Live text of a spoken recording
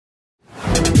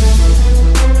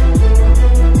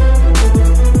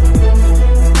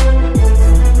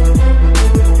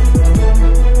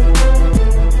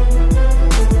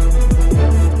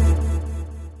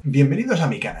Bienvenidos a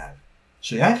mi canal.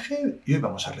 Soy Ángel y hoy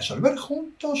vamos a resolver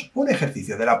juntos un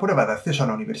ejercicio de la prueba de acceso a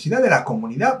la Universidad de la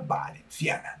Comunidad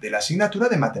Valenciana, de la asignatura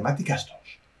de Matemáticas 2.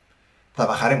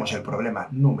 Trabajaremos el problema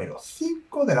número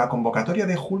 5 de la convocatoria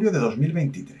de julio de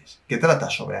 2023, que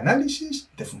trata sobre análisis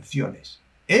de funciones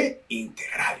e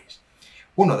integrales.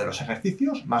 Uno de los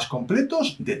ejercicios más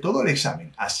completos de todo el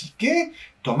examen, así que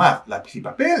tomad lápiz y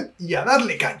papel y a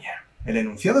darle caña. El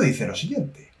enunciado dice lo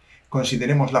siguiente.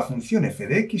 Consideremos la función f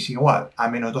de x igual a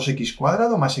menos 2x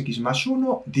cuadrado más x más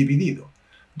 1 dividido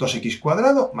 2x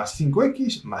cuadrado más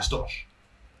 5x más 2.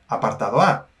 Apartado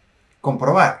A.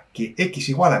 Comprobar que x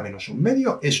igual a menos un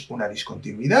medio es una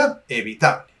discontinuidad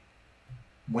evitable.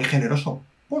 Muy generoso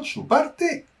por su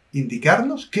parte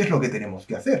indicarnos qué es lo que tenemos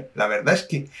que hacer. La verdad es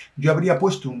que yo habría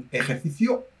puesto un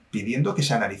ejercicio pidiendo que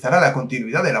se analizara la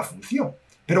continuidad de la función.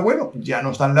 Pero bueno, ya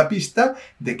nos dan la pista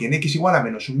de que en x igual a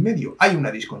menos un medio hay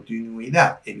una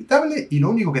discontinuidad evitable y lo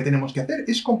único que tenemos que hacer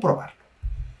es comprobarlo.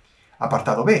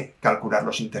 Apartado B. Calcular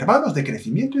los intervalos de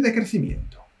crecimiento y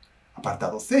decrecimiento.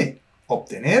 Apartado C.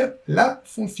 Obtener la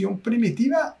función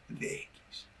primitiva de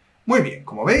x. Muy bien,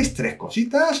 como veis, tres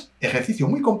cositas, ejercicio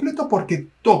muy completo porque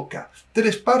toca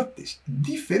tres partes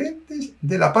diferentes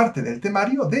de la parte del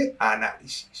temario de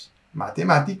análisis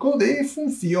matemático de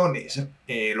funciones,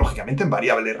 lógicamente en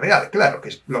variable real, claro, que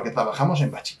es lo que trabajamos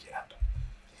en bachillerato.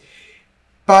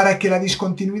 Para que la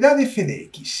discontinuidad de f de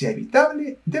x sea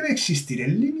evitable, debe existir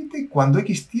el límite cuando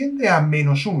x tiende a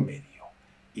menos un medio,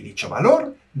 y dicho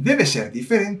valor debe ser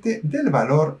diferente del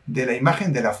valor de la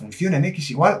imagen de la función en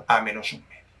x igual a menos un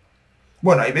medio.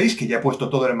 Bueno, ahí veis que ya he puesto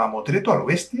todo el mamotreto a lo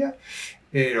bestia.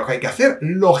 Lo que hay que hacer,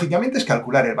 lógicamente, es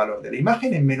calcular el valor de la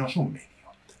imagen en menos un medio.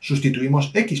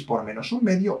 Sustituimos x por menos un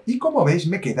medio y, como veis,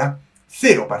 me queda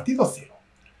 0 partido 0,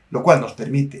 lo cual nos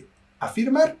permite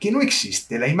afirmar que no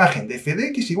existe la imagen de f de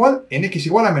x igual en x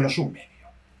igual a menos un medio.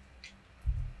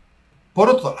 Por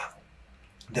otro lado,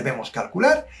 debemos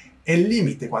calcular el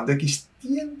límite cuando x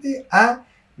tiende a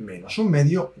menos un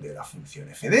medio de la función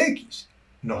f de x.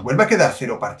 Nos vuelve a quedar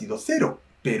 0 partido 0,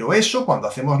 pero eso, cuando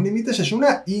hacemos límites, es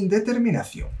una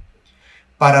indeterminación.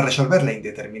 Para resolver la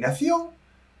indeterminación,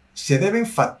 se deben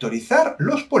factorizar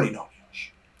los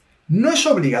polinomios. No es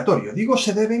obligatorio, digo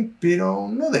se deben, pero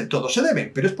no del todo se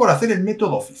deben, pero es por hacer el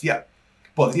método oficial.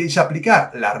 Podríais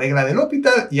aplicar la regla del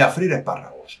L'Hopital y a freír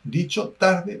espárragos. Dicho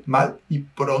tarde, mal y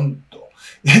pronto.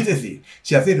 Es decir,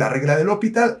 si hacéis la regla del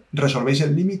L'Hopital, resolvéis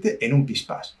el límite en un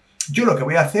pispás. Yo lo que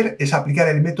voy a hacer es aplicar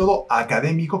el método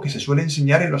académico que se suele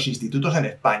enseñar en los institutos en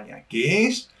España, que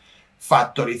es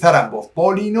factorizar ambos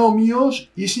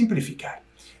polinomios y simplificar.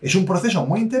 Es un proceso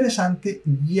muy interesante,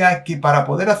 ya que para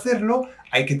poder hacerlo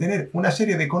hay que tener una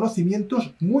serie de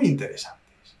conocimientos muy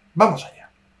interesantes. Vamos allá.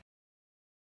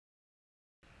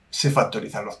 Se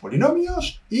factorizan los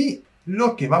polinomios y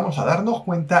lo que vamos a darnos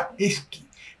cuenta es que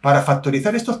para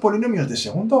factorizar estos polinomios de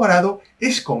segundo grado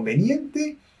es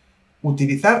conveniente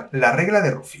utilizar la regla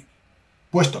de Ruffini,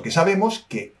 puesto que sabemos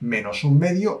que menos un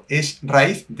medio es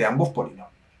raíz de ambos polinomios.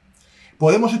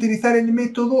 Podemos utilizar el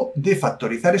método de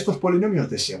factorizar estos polinomios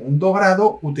de segundo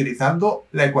grado utilizando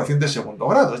la ecuación de segundo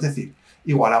grado, es decir,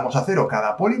 igualamos a 0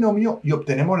 cada polinomio y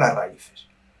obtenemos las raíces.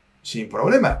 Sin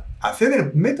problema, haced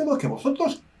el método que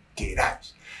vosotros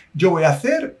queráis. Yo voy a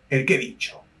hacer el que he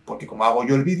dicho, porque como hago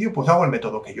yo el vídeo, pues hago el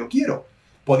método que yo quiero.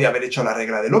 Podía haber hecho la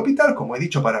regla del L'Hopital, como he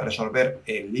dicho, para resolver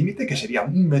el límite, que sería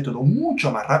un método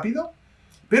mucho más rápido,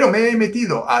 pero me he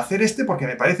metido a hacer este porque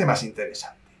me parece más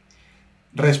interesante.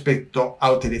 Respecto a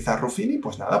utilizar Ruffini,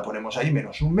 pues nada, ponemos ahí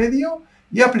menos un medio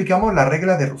y aplicamos la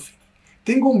regla de Ruffini.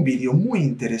 Tengo un vídeo muy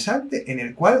interesante en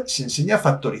el cual se enseña a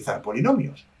factorizar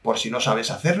polinomios. Por si no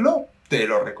sabes hacerlo, te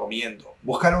lo recomiendo.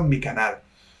 Búscalo en mi canal.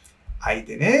 Ahí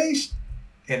tenéis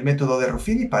el método de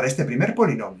Ruffini para este primer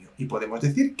polinomio. Y podemos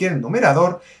decir que el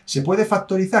numerador se puede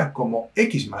factorizar como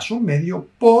x más un medio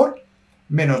por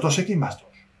menos 2x más 2.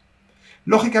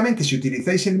 Lógicamente, si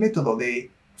utilizáis el método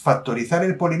de factorizar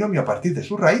el polinomio a partir de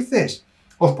sus raíces,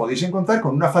 os podéis encontrar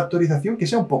con una factorización que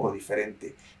sea un poco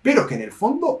diferente, pero que en el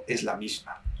fondo es la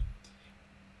misma.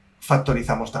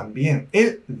 Factorizamos también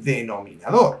el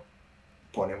denominador.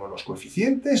 Ponemos los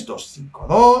coeficientes 2, 5,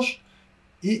 2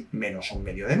 y menos un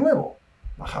medio de nuevo.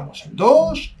 Bajamos el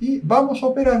 2 y vamos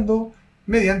operando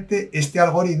mediante este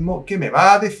algoritmo que me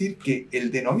va a decir que el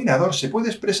denominador se puede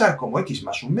expresar como x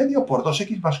más un medio por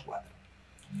 2x más 4.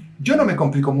 Yo no me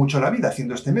complico mucho la vida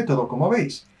haciendo este método, como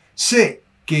veis. Sé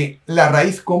que la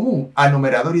raíz común a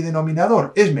numerador y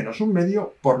denominador es menos un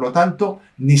medio, por lo tanto,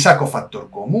 ni saco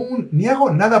factor común, ni hago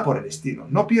nada por el estilo.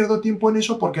 No pierdo tiempo en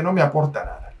eso porque no me aporta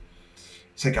nada.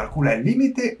 Se calcula el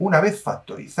límite una vez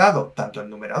factorizado tanto el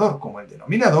numerador como el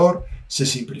denominador, se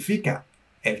simplifica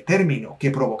el término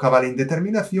que provocaba la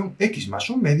indeterminación, x más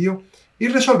un medio, y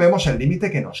resolvemos el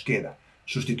límite que nos queda,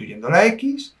 sustituyendo la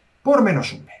x por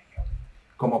menos un medio.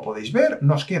 Como podéis ver,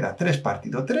 nos queda 3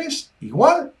 partido 3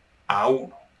 igual a 1.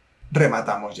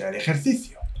 Rematamos ya el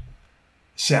ejercicio.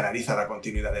 Se analiza la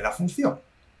continuidad de la función.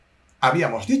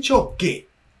 Habíamos dicho que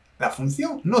la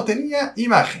función no tenía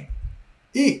imagen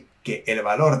y que el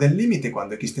valor del límite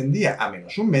cuando x tendía a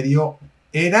menos un medio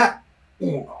era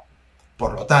 1.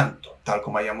 Por lo tanto, tal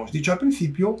como habíamos dicho al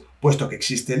principio, puesto que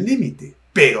existe el límite,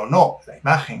 pero no la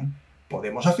imagen,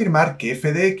 podemos afirmar que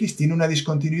f de x tiene una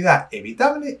discontinuidad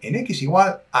evitable en x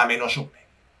igual a menos un medio.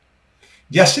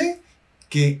 Ya sé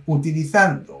que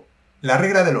utilizando la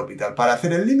regla del L'Hopital para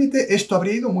hacer el límite, esto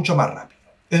habría ido mucho más rápido.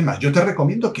 Es más, yo te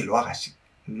recomiendo que lo hagas,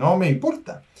 no me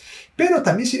importa. Pero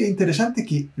también sería interesante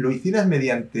que lo hicieras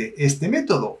mediante este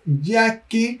método, ya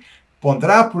que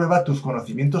pondrá a prueba tus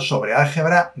conocimientos sobre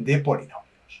álgebra de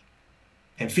polinomios.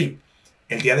 En fin,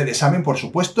 el día del examen, por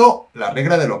supuesto, la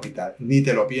regla del L'Hopital, ni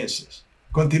te lo pienses.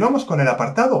 Continuamos con el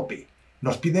apartado P.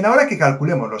 Nos piden ahora que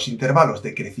calculemos los intervalos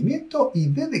de crecimiento y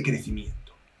de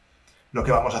decrecimiento. Lo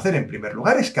que vamos a hacer en primer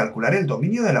lugar es calcular el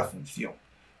dominio de la función.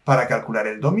 Para calcular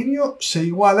el dominio se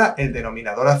iguala el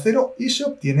denominador a 0 y se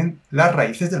obtienen las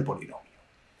raíces del polinomio.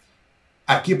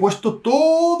 Aquí he puesto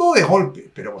todo de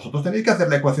golpe, pero vosotros tenéis que hacer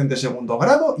la ecuación de segundo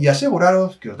grado y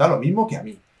aseguraros que os da lo mismo que a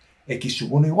mí. X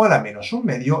sub 1 igual a menos un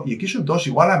medio y x sub 2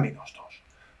 igual a menos 2.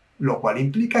 Lo cual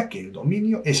implica que el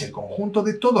dominio es el conjunto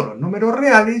de todos los números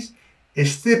reales,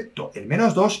 excepto el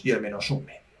menos 2 y el menos un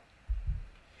medio.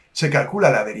 Se calcula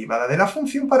la derivada de la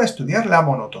función para estudiar la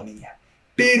monotonía.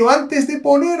 Pero antes de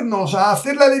ponernos a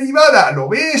hacer la derivada a lo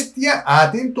bestia,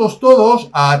 atentos todos,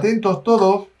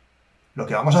 lo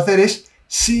que vamos a hacer es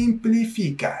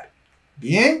simplificar.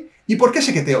 ¿Bien? ¿Y por qué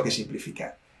sé que tengo que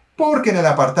simplificar? Porque en el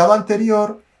apartado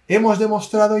anterior hemos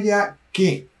demostrado ya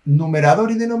que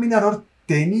numerador y denominador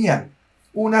tenían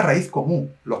una raíz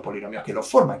común, los polinomios que los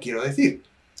forman, quiero decir.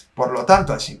 Por lo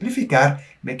tanto, al simplificar,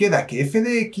 me queda que f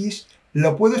de x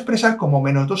lo puedo expresar como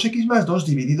menos 2x más 2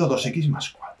 dividido 2x más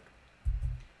 4.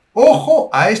 Ojo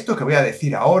a esto que voy a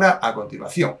decir ahora a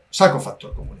continuación. Saco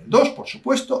factor común el 2, por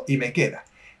supuesto, y me queda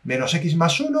menos x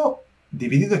más 1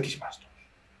 dividido x más 2.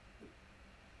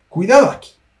 Cuidado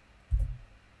aquí.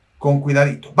 Con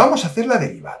cuidadito. Vamos a hacer la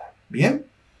derivada, ¿bien?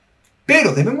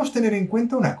 Pero debemos tener en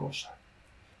cuenta una cosa.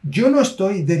 Yo no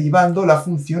estoy derivando la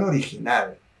función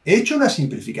original. He hecho una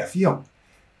simplificación.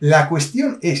 La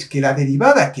cuestión es que la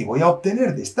derivada que voy a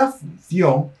obtener de esta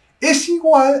función es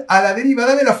igual a la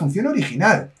derivada de la función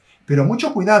original. Pero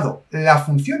mucho cuidado, la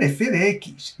función f de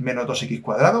x menos 2x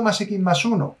cuadrado más x más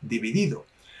 1 dividido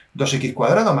 2x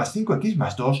cuadrado más 5x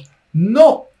más 2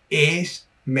 no es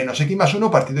menos x más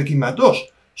 1 partido x más 2.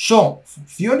 Son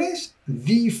funciones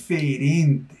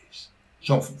diferentes.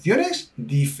 Son funciones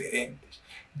diferentes.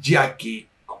 Ya que,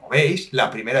 como veis, la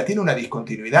primera tiene una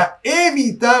discontinuidad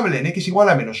evitable en x igual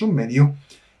a menos un medio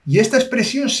y esta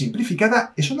expresión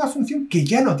simplificada es una función que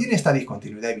ya no tiene esta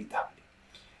discontinuidad evitable.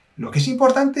 Lo que es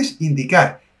importante es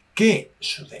indicar que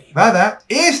su derivada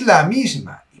es la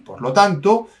misma y por lo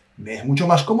tanto me es mucho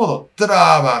más cómodo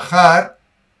trabajar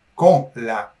con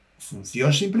la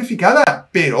función simplificada,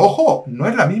 pero ojo, no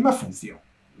es la misma función.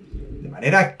 De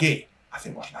manera que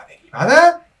hacemos la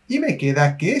derivada y me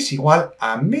queda que es igual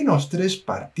a menos 3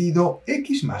 partido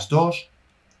x más 2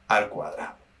 al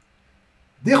cuadrado.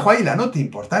 Dejo ahí la nota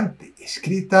importante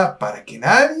escrita para que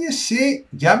nadie se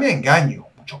llame a engaño.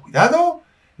 Mucho cuidado,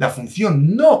 la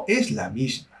función no es la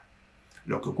misma.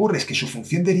 Lo que ocurre es que su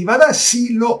función derivada sí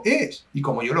lo es. Y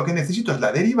como yo lo que necesito es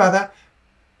la derivada,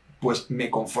 pues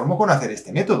me conformo con hacer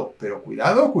este método. Pero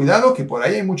cuidado, cuidado, que por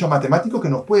ahí hay mucho matemático que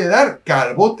nos puede dar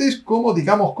calbotes como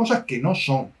digamos cosas que no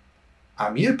son.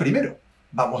 A mí el primero.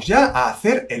 Vamos ya a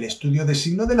hacer el estudio de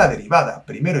signo de la derivada.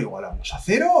 Primero igualamos a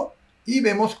 0 y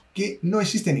vemos que no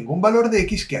existe ningún valor de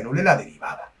x que anule la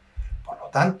derivada. Por lo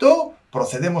tanto,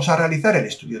 procedemos a realizar el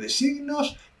estudio de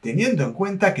signos teniendo en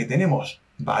cuenta que tenemos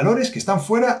valores que están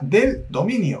fuera del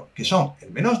dominio, que son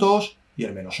el menos 2 y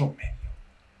el menos un medio.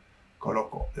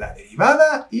 Coloco la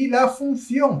derivada y la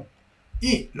función.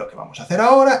 Y lo que vamos a hacer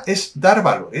ahora es dar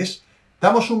valores.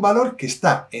 Damos un valor que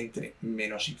está entre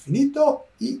menos infinito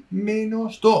y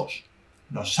menos 2.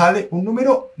 Nos sale un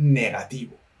número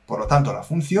negativo. Por lo tanto, la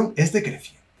función es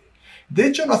decreciente. De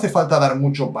hecho, no hace falta dar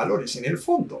muchos valores en el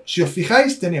fondo. Si os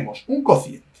fijáis, tenemos un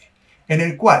cociente en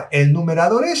el cual el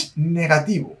numerador es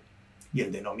negativo y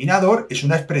el denominador es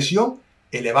una expresión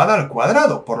elevada al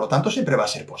cuadrado. Por lo tanto, siempre va a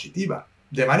ser positiva.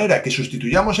 De manera que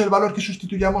sustituyamos el valor que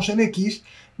sustituyamos en x,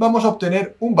 vamos a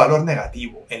obtener un valor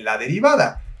negativo en la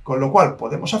derivada. Con lo cual,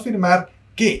 podemos afirmar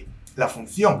que la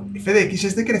función f de x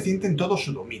es decreciente en todo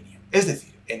su dominio, es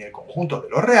decir, en el conjunto de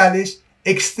los reales,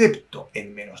 excepto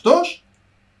en -2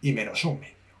 y -1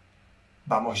 medio.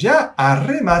 Vamos ya a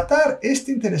rematar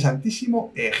este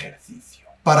interesantísimo ejercicio.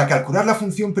 Para calcular la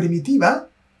función primitiva,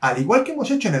 al igual que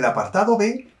hemos hecho en el apartado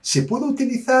B, se puede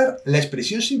utilizar la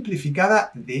expresión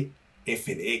simplificada de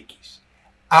f de x.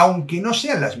 Aunque no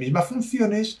sean las mismas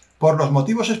funciones, por los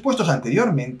motivos expuestos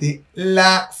anteriormente,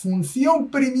 la función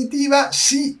primitiva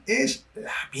sí es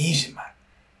la misma.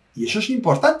 Y eso es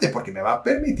importante porque me va a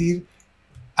permitir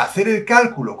hacer el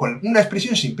cálculo con una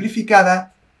expresión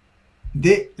simplificada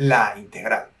de la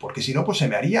integral, porque si no, pues se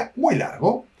me haría muy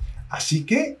largo. Así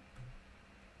que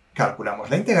calculamos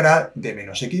la integral de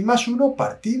 -x más 1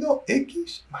 partido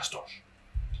x más 2.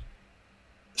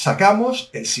 Sacamos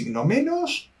el signo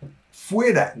menos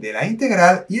fuera de la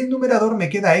integral y el numerador me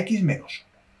queda x menos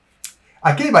 1.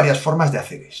 Aquí hay varias formas de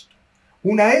hacer esto.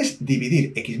 Una es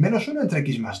dividir x menos 1 entre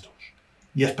x más 2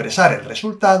 y expresar el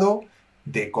resultado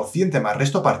de cociente más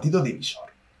resto partido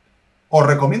divisor. Os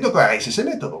recomiendo que hagáis ese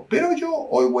método, pero yo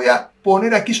hoy voy a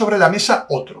poner aquí sobre la mesa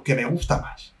otro, que me gusta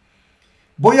más.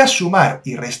 Voy a sumar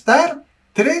y restar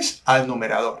 3 al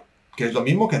numerador, que es lo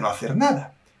mismo que no hacer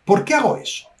nada. ¿Por qué hago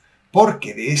eso?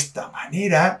 Porque de esta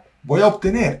manera voy a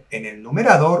obtener en el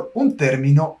numerador un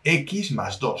término x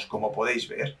más 2, como podéis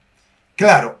ver.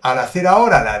 Claro, al hacer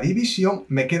ahora la división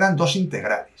me quedan dos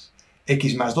integrales,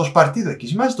 x más 2 partido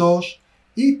x más 2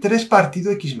 y 3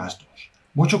 partido x más 2.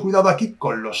 Mucho cuidado aquí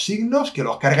con los signos que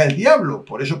los carga el diablo,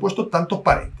 por eso he puesto tantos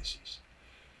paréntesis.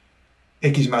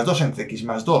 X más 2 entre x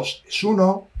más 2 es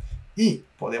 1 y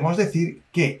podemos decir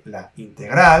que la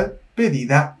integral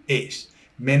pedida es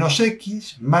menos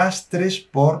x más 3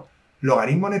 por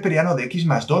logaritmo neperiano de x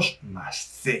más 2 más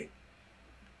c.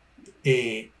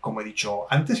 Como he dicho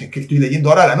antes, es que estoy leyendo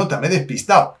ahora la nota, me he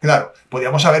despistado. Claro,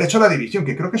 podríamos haber hecho la división,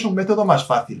 que creo que es un método más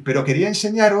fácil, pero quería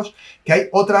enseñaros que hay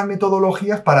otras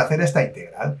metodologías para hacer esta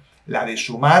integral. La de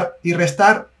sumar y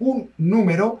restar un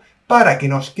número para que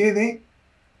nos quede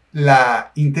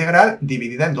la integral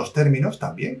dividida en dos términos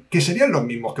también, que serían los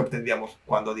mismos que obtendríamos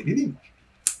cuando dividimos.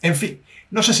 En fin,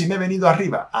 no sé si me he venido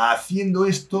arriba haciendo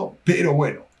esto, pero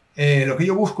bueno. Lo que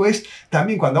yo busco es,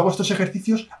 también cuando hago estos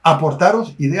ejercicios,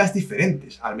 aportaros ideas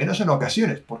diferentes, al menos en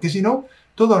ocasiones, porque si no,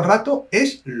 todo el rato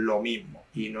es lo mismo,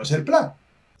 y no es el plan.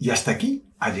 Y hasta aquí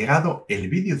ha llegado el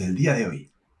vídeo del día de hoy.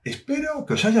 Espero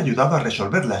que os haya ayudado a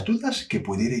resolver las dudas que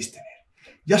pudierais tener.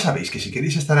 Ya sabéis que si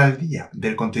queréis estar al día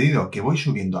del contenido que voy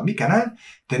subiendo a mi canal,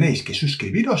 tenéis que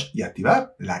suscribiros y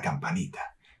activar la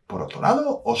campanita. Por otro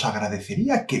lado, os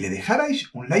agradecería que le dejarais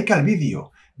un like al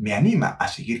vídeo. Me anima a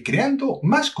seguir creando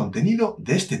más contenido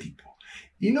de este tipo.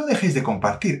 Y no dejéis de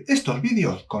compartir estos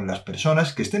vídeos con las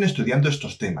personas que estén estudiando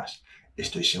estos temas.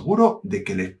 Estoy seguro de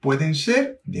que les pueden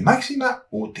ser de máxima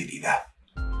utilidad.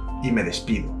 Y me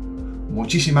despido.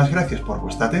 Muchísimas gracias por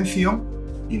vuestra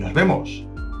atención y nos vemos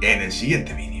en el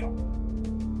siguiente vídeo.